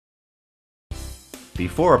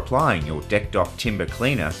Before applying your Deck Dock Timber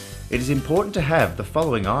Cleaner, it is important to have the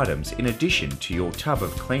following items in addition to your tub of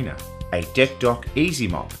cleaner: a Deck Dock Easy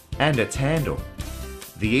Mop and its handle,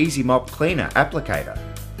 the Easy Mop Cleaner applicator,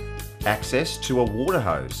 access to a water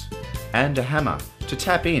hose, and a hammer to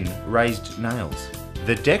tap in raised nails.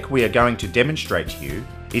 The deck we are going to demonstrate to you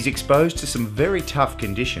is exposed to some very tough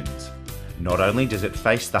conditions. Not only does it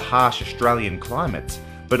face the harsh Australian climates,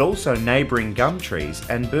 but also neighbouring gum trees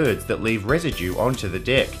and birds that leave residue onto the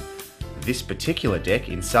deck. This particular deck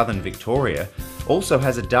in southern Victoria also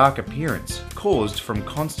has a dark appearance caused from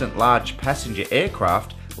constant large passenger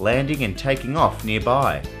aircraft landing and taking off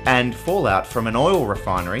nearby, and fallout from an oil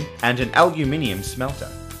refinery and an aluminium smelter.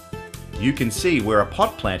 You can see where a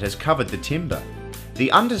pot plant has covered the timber. The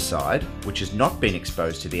underside, which has not been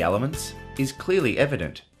exposed to the elements, is clearly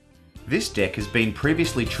evident. This deck has been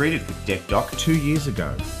previously treated with Deck Dock 2 years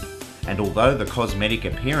ago, and although the cosmetic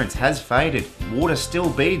appearance has faded, water still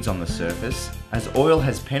beads on the surface as oil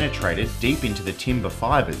has penetrated deep into the timber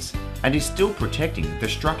fibres and is still protecting the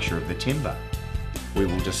structure of the timber. We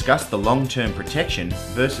will discuss the long-term protection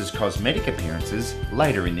versus cosmetic appearances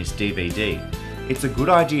later in this DVD. It's a good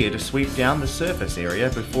idea to sweep down the surface area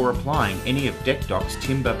before applying any of Deck Dock's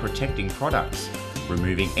timber protecting products,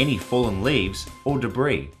 removing any fallen leaves or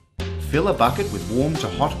debris. Fill a bucket with warm to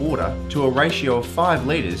hot water to a ratio of 5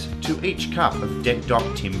 litres to each cup of Deck Dock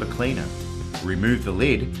Timber Cleaner. Remove the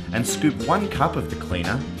lid and scoop 1 cup of the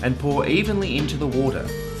cleaner and pour evenly into the water.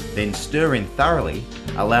 Then stir in thoroughly,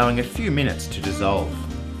 allowing a few minutes to dissolve.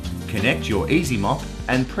 Connect your Easy Mop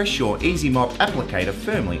and press your Easy Mop applicator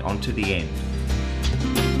firmly onto the end.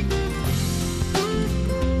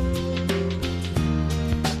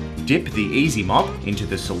 Dip the Easy Mop into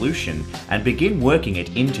the solution and begin working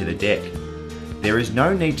it into the deck. There is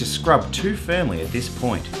no need to scrub too firmly at this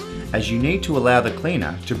point, as you need to allow the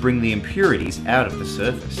cleaner to bring the impurities out of the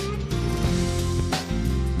surface.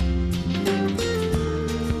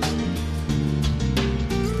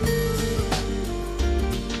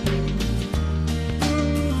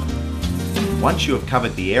 Once you have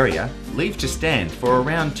covered the area, leave to stand for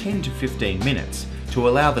around 10 to 15 minutes to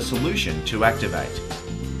allow the solution to activate.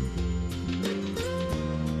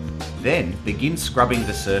 Then begin scrubbing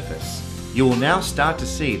the surface. You will now start to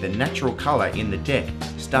see the natural colour in the deck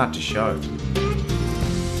start to show.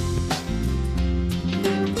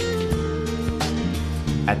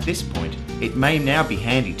 At this point, it may now be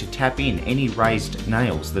handy to tap in any raised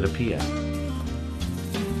nails that appear.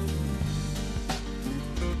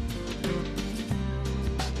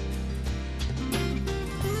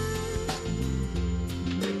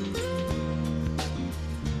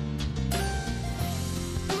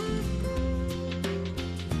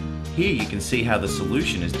 Here you can see how the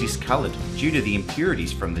solution is discoloured due to the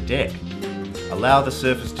impurities from the deck. Allow the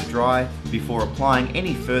surface to dry before applying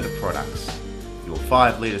any further products. Your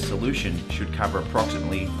 5 litre solution should cover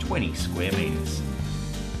approximately 20 square metres.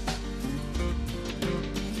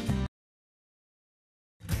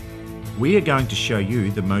 We are going to show you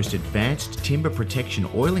the most advanced timber protection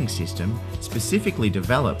oiling system specifically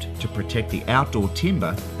developed to protect the outdoor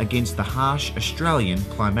timber against the harsh Australian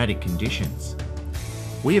climatic conditions.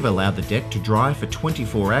 We have allowed the deck to dry for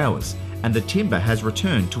 24 hours and the timber has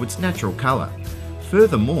returned to its natural colour.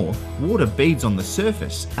 Furthermore, water beads on the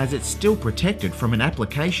surface as it's still protected from an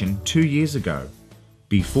application 2 years ago.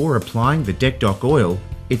 Before applying the Deck Dock oil,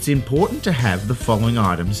 it's important to have the following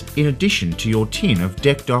items in addition to your tin of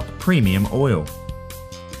Deck Dock Premium Oil: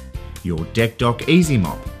 your Deck Dock Easy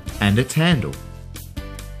Mop and its handle,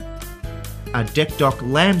 a Deck Dock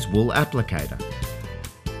Lamb's Wool applicator,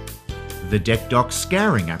 the Deck Dock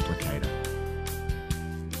Scouring applicator,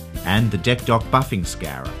 and the Deck Dock Buffing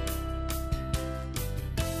Scourer.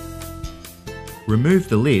 Remove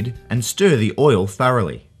the lid and stir the oil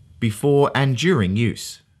thoroughly before and during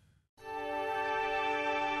use.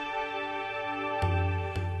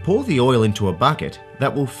 Pour the oil into a bucket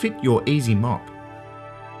that will fit your Easy Mop.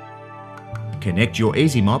 Connect your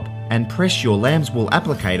Easy Mop and press your Lamb's Wool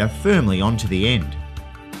applicator firmly onto the end.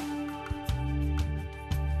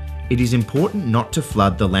 It is important not to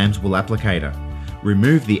flood the Lamb's Wool applicator.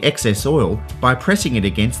 Remove the excess oil by pressing it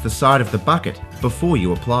against the side of the bucket before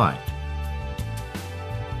you apply.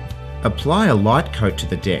 Apply a light coat to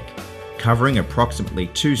the deck, covering approximately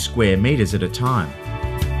 2 square metres at a time.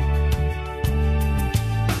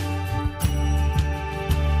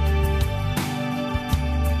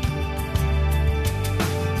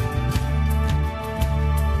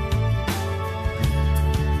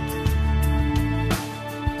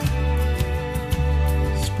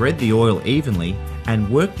 Spread the oil evenly and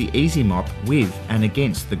work the Easy Mop with and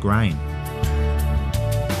against the grain.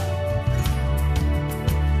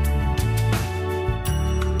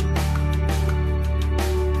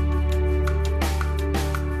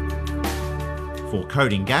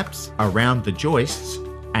 coating gaps around the joists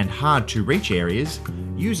and hard to reach areas,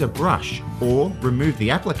 use a brush or remove the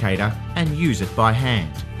applicator and use it by hand.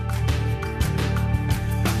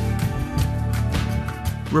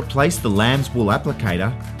 Replace the lamb's wool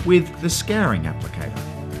applicator with the scouring applicator.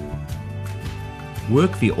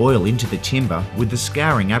 Work the oil into the timber with the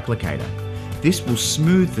scouring applicator. This will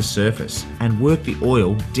smooth the surface and work the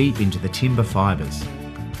oil deep into the timber fibres.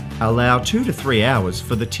 Allow 2 to 3 hours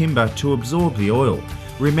for the timber to absorb the oil.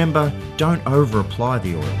 Remember, don't over-apply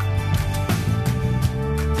the oil.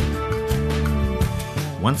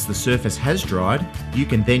 Once the surface has dried, you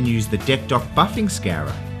can then use the Deck Dock buffing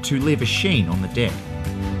scourer to leave a sheen on the deck.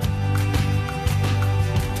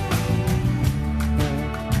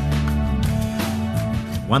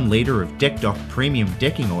 One litre of Deck Dock premium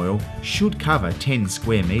decking oil should cover 10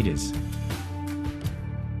 square metres.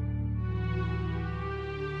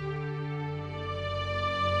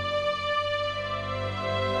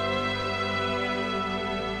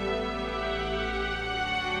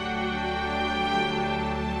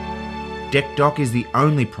 Deck Dock is the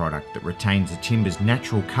only product that retains the timber's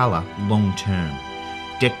natural colour long term.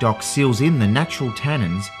 Deck Dock seals in the natural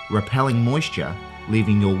tannins, repelling moisture,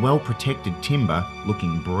 leaving your well-protected timber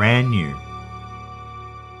looking brand new.